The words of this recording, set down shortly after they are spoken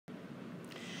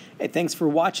Hey, thanks for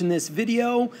watching this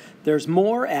video. There's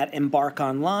more at Embark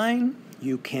Online.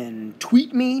 You can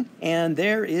tweet me, and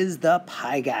there is the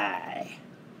Pie Guy.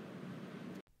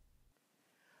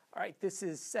 All right, this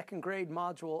is second grade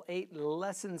Module 8,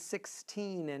 Lesson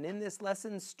 16. And in this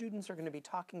lesson, students are going to be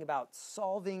talking about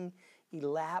solving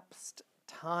elapsed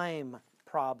time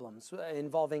problems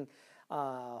involving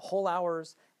whole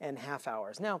hours and half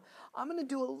hours. Now, I'm going to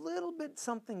do a little bit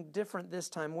something different this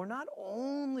time. We're not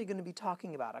only going to be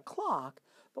talking about a clock,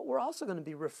 but we're also going to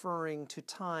be referring to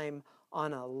time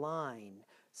on a line,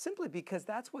 simply because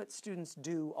that's what students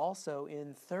do also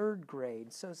in third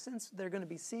grade. So since they're going to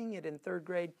be seeing it in third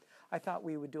grade, I thought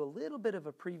we would do a little bit of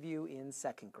a preview in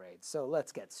second grade. So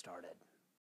let's get started.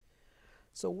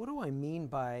 So what do I mean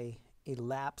by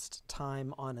elapsed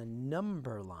time on a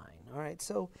number line? All right,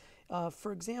 so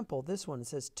for example, this one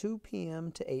says 2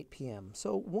 p.m. to 8 p.m.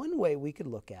 So one way we could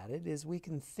look at it is we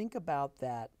can think about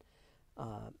that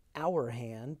hour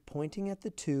hand pointing at the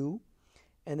 2,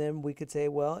 and then we could say,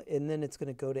 well, and then it's going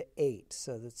to go to 8.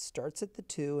 So that starts at the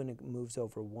 2 and it moves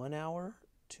over 1 hour,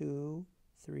 2,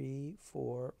 3,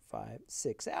 4, 5,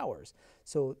 6 hours.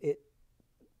 So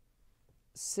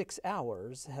 6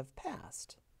 hours have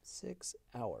passed. 6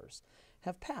 hours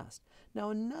have passed.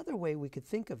 Now another way we could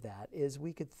think of that is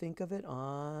we could think of it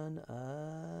on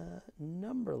a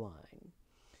number line.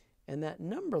 And that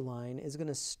number line is going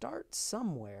to start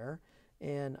somewhere,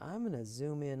 and I'm going to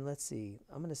zoom in. Let's see.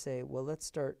 I'm going to say, well, let's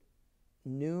start.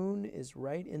 Noon is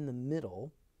right in the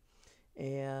middle.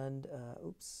 And,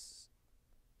 oops,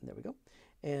 there we go.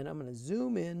 And I'm going to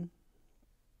zoom in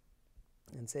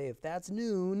and say if that's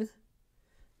noon,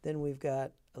 then we've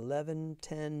got 11,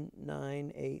 10,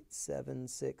 9, 8, 7,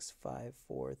 6, 5,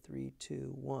 4, 3,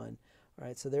 2, 1. All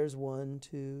right, so there's 1,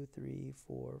 2, 3,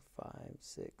 4, 5,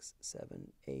 6,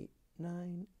 7, 8,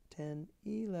 9, 10,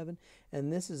 11.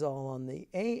 And this is all on the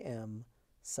AM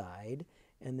side.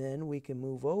 And then we can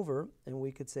move over and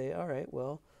we could say, all right,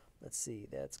 well, let's see,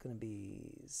 that's going to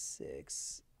be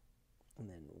 6. And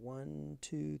then 1,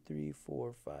 2, 3,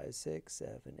 4, 5, 6,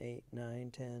 7, 8,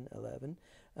 9, 10, 11.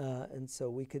 And so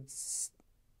we could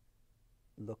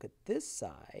look at this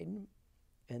side,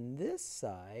 and this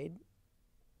side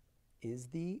is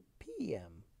the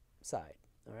PM side.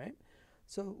 All right?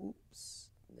 So, oops,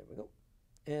 there we go.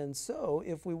 And so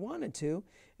if we wanted to,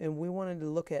 and we wanted to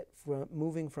look at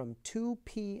moving from 2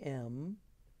 p.m.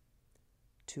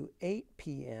 to 8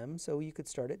 p.m., so you could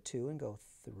start at 2 and go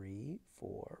 3,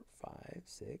 4, 5,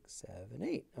 6, 7,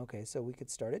 8. Okay, so we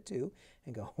could start at 2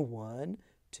 and go 1,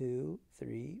 2,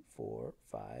 3, 4,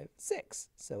 5, 6.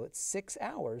 So it's 6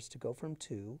 hours to go from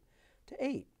 2 to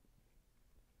 8.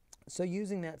 So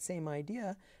using that same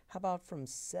idea, how about from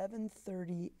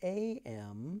 7:30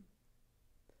 a.m.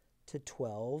 to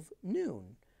 12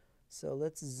 noon? So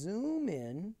let's zoom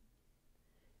in.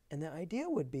 And the idea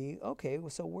would be, okay,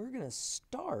 so we're going to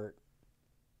start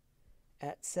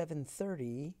at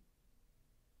 7:30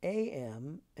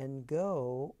 a.m. and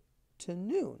go to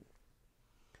noon.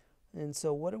 And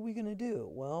so what are we going to do?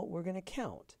 Well, we're going to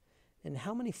count. And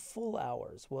how many full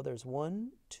hours? Well, there's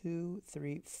 1, 2,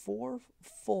 3, 4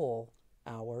 full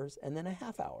hours, and then a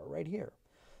half hour right here.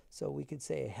 So we could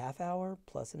say a half hour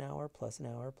plus an hour plus an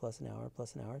hour plus an hour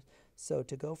plus an hour. So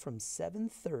to go from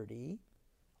 7:30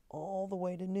 all the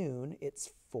way to noon,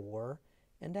 it's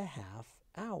 4.5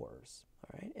 hours.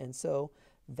 All right, and so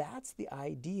that's the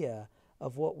idea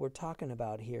of what we're talking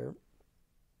about here.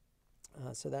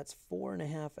 So that's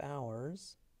 4.5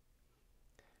 hours.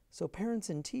 So parents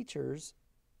and teachers,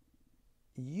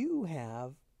 you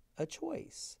have a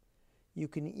choice. You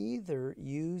can either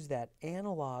use that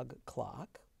analog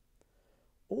clock,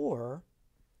 or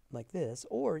like this,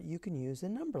 or you can use a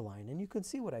number line. And you can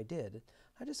see what I did.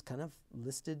 I just kind of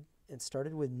listed and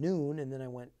started with noon, and then I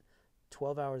went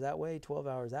 12 hours that way, 12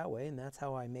 hours that way, and that's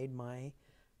how I made my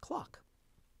clock.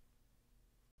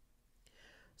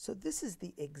 So this is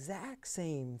the exact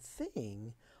same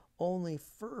thing, only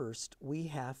first we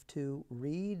have to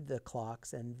read the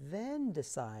clocks and then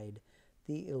decide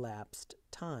the elapsed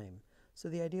time. So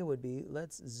the idea would be,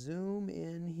 let's zoom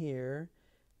in here,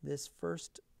 this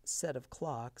first set of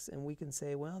clocks, and we can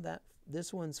say, well,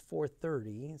 this one's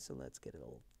 4:30, so let's get a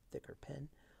little thicker pen.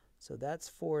 So that's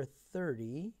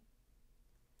 4:30,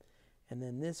 and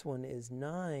then this one is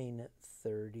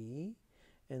 9:30,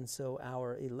 and so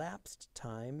our elapsed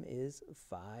time is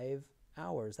 5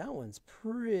 hours. That one's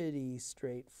pretty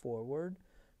straightforward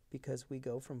because we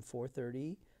go from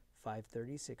 4:30,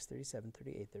 5:30, 6:30,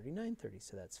 7:30, 8:30, 9:30,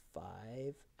 so that's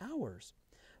 5 hours.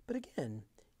 But again,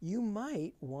 you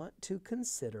might want to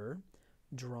consider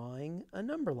drawing a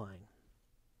number line.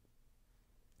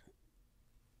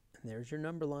 And there's your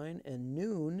number line, and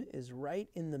noon is right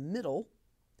in the middle.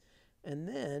 And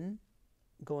then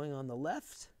going on the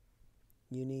left,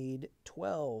 you need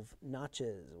 12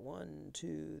 notches. 1,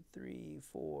 2, 3,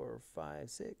 4, 5,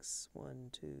 6. 1,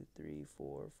 2, 3,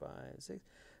 4, 5, 6.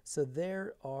 So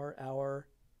there are our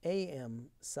AM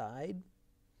side.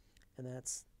 And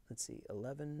that's, let's see,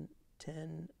 11,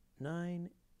 10, 9,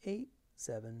 8,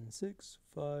 7, 6,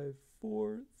 5,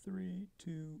 4, 3,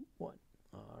 2, 1.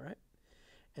 All right.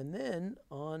 And then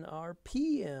on our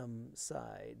PM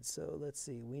side, so let's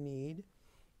see, we need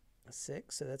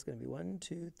 6, so that's going to be 1,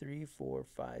 2, 3, 4,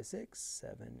 5, 6,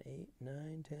 7, 8,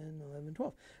 9, 10, 11,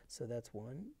 12. So that's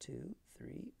 1, 2,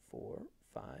 3, 4,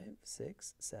 5,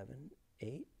 6, 7,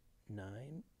 8,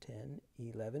 9, 10,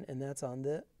 11, and that's on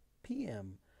the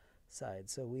PM side.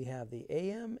 So we have the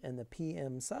AM and the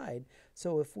PM side.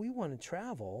 So if we want to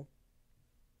travel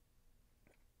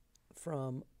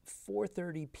from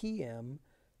 4:30 p.m.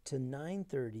 to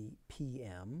 9:30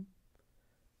 p.m.,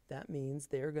 that means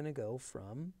they're going to go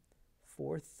from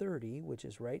 4:30, which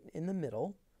is right in the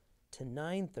middle, to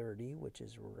 9:30, which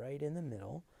is right in the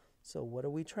middle. So what are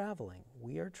we traveling?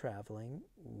 We are traveling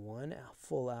 1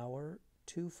 full hour,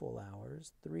 2 full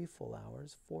hours, 3 full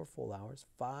hours, 4 full hours,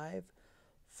 5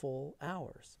 full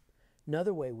hours.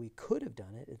 Another way we could have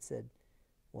done it, it said,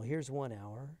 well, here's 1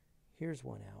 hour, here's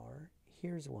 1 hour,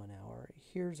 here's 1 hour,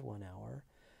 here's 1 hour,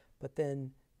 but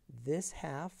then this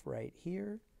half right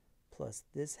here plus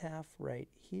this half right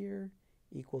here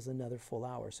equals another full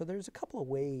hour. So there's a couple of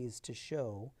ways to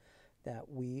show that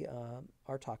we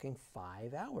are talking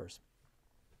 5 hours.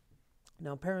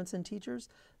 Now, parents and teachers,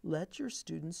 let your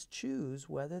students choose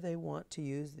whether they want to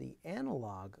use the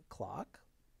analog clock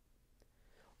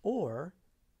or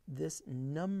this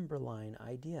number line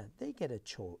idea. They get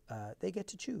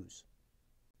to choose.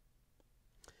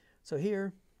 So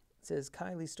here it says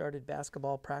Kylie started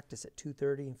basketball practice at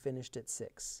 2:30 and finished at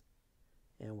 6.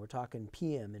 And we're talking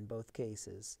PM in both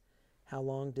cases. How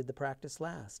long did the practice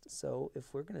last? So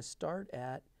if we're going to start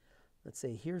at, let's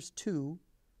say here's 2,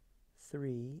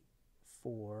 3,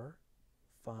 4,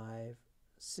 5,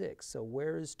 6. So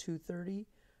where is 2:30?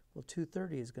 Well,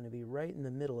 2:30 is going to be right in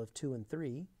the middle of 2 and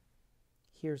 3.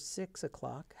 Here's 6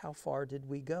 o'clock. How far did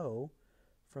we go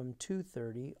from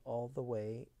 2:30 all the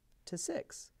way to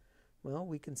 6? Well,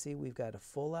 we can see we've got a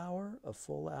full hour, a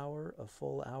full hour, a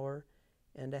full hour,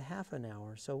 and a half an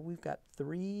hour. So we've got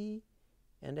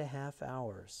 3.5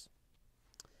 hours.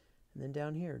 And then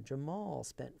down here, Jamal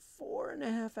spent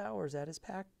 4.5 hours at his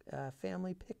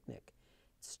family picnic.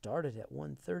 It started at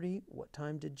 1:30. What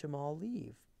time did Jamal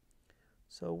leave?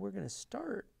 So we're going to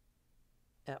start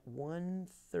at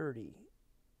 1:30.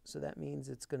 So that means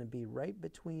it's going to be right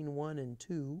between 1 and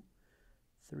 2.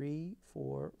 3,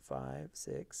 4, 5,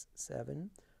 6, 7.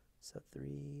 So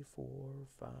 3, 4,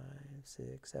 5,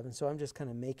 6, 7. So I'm just kind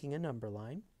of making a number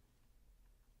line.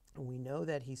 And we know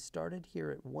that he started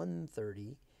here at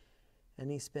 1:30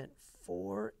 and he spent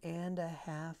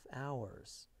 4.5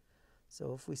 hours.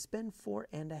 So if we spend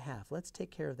 4.5, let's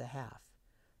take care of the half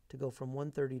to go from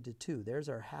 1:30 to 2. There's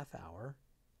our half hour.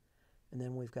 And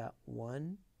then we've got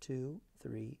 1, 2,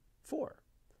 3, 4.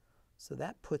 So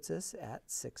that puts us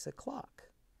at 6 o'clock.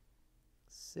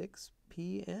 6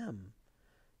 p.m.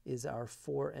 is our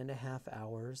 4.5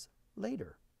 hours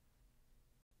later.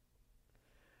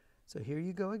 So here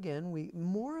you go again.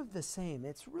 More of the same.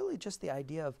 It's really just the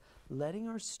idea of letting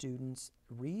our students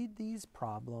read these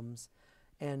problems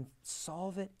and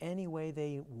solve it any way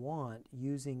they want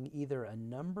using either a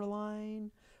number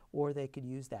line or they could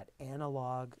use that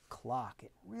analog clock.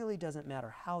 It really doesn't matter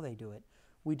how they do it.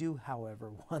 We do,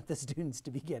 however, want the students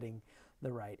to be getting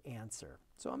the right answer.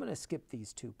 So I'm going to skip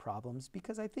these 2 problems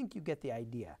because I think you get the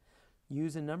idea.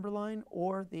 Use a number line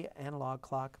or the analog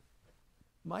clock.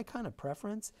 My kind of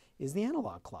preference is the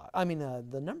analog clock.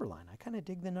 The number line. I kind of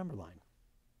dig the number line.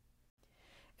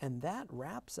 And that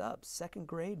wraps up 2nd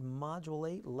grade Module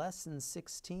 8, Lesson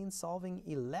 16, solving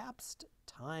elapsed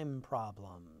time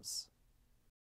problems.